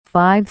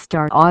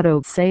5-Star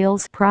Auto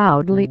Sales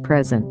proudly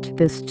present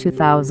this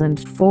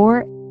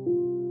 2004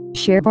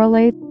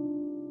 Chevrolet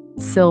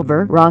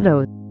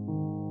Silverado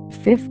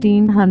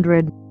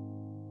 1500.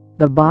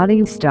 The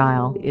body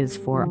style is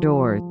 4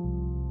 doors.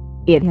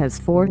 It has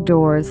 4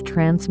 doors.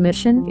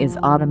 Transmission is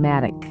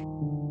automatic.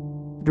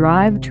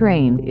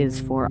 Drivetrain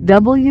is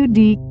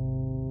 4WD.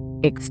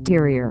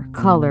 Exterior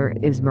color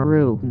is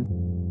maroon.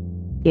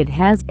 It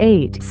has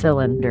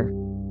 8-cylinder.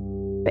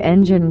 The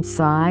engine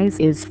size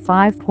is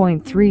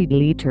 5.3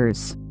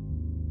 liters.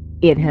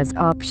 It has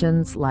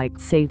options like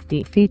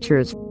safety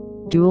features,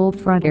 dual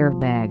front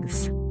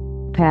airbags,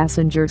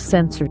 passenger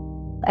sensor,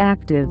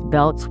 active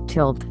belts,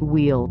 tilt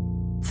wheel,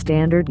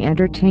 standard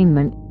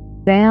entertainment,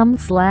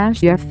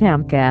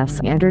 AM/FM gas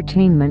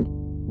entertainment,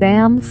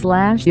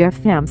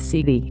 AM/FM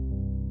CD.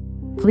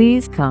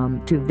 Please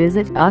come to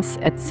visit us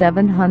at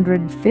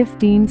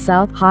 715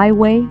 South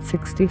Highway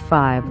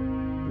 65,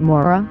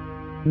 Mora,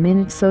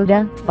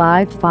 Minnesota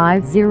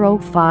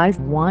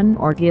 55051,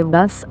 or give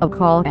us a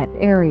call at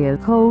area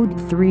code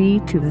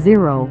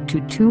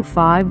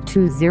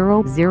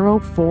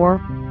 320-225-2004.